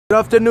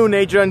Good afternoon,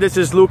 Adrian. This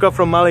is Luca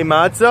from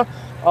Mazda.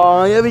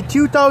 I have a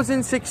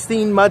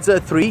 2016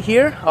 Mazda 3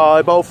 here,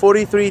 about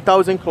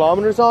 43,000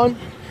 kilometers on.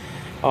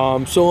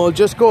 So I'll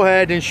just go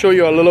ahead and show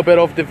you a little bit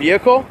of the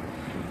vehicle.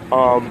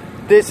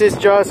 This is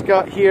just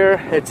got here.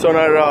 It's on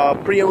our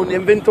pre-owned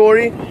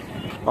inventory.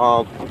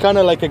 Kind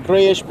of like a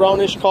grayish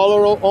brownish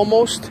color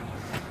almost.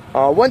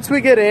 Once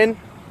we get in,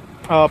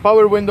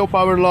 power window,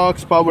 power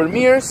locks, power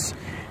mirrors,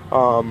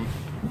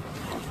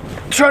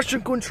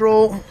 traction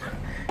control.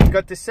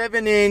 Got the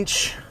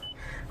 7-inch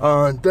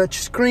touch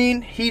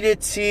screen,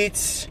 heated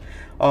seats.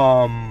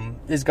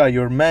 It's got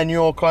your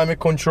manual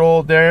climate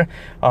control there,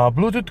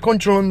 Bluetooth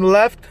control on the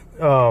left,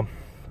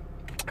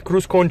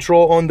 cruise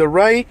control on the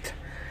right,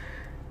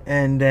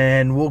 and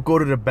then we'll go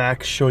to the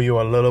back, show you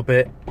a little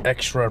bit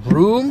extra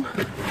room.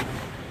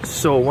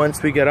 So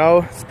once we get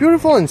out, it's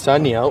beautiful and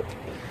sunny out.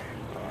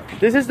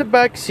 This is the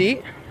back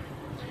seat.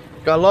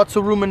 Got lots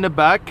of room in the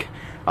back,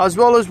 as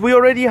well as we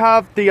already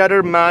have the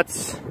other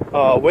mats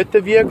with the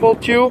vehicle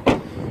too.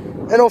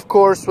 And of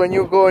course, when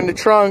you go in the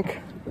trunk,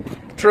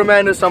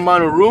 tremendous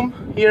amount of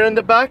room here in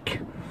the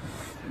back.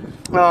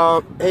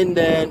 And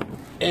then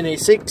in a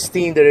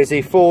 16 there is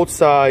a full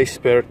size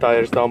spare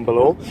tires down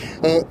below.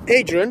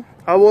 Adrian,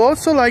 I would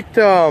also like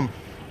to,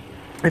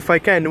 if I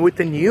can, with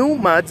the new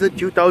Mazda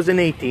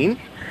 2018,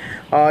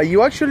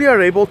 you actually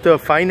are able to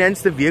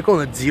finance the vehicle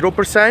at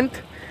 0%.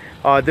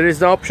 There is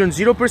the option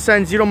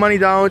 0%, zero money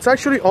down. It's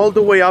actually all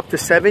the way up to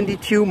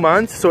 72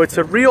 months, so it's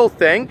a real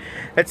thing.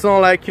 It's not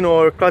like, you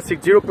know,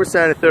 classic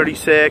 0% at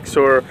 36,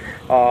 or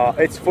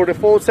it's for the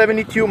full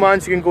 72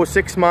 months. You can go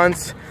 6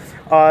 months.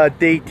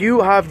 They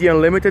do have the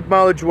unlimited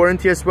mileage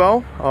warranty as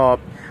well.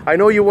 I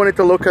know you wanted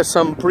to look at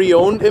some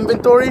pre-owned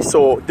inventory,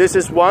 so this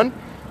is one.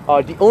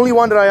 The only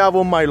one that I have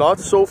on my lot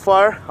so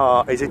far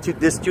is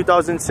this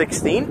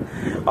 2016.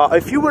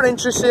 If you were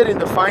interested in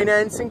the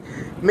financing,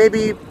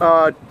 maybe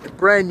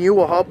brand new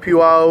will help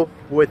you out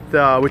with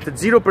the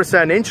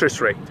 0% interest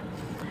rate.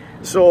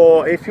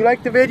 So if you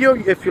like the video,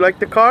 if you like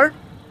the car,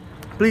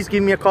 please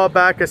give me a call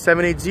back at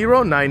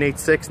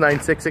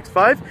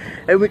 780-986-9665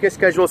 and we can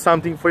schedule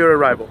something for your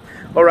arrival.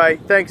 All right,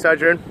 thanks,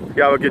 Adrian.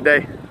 You have a good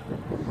day.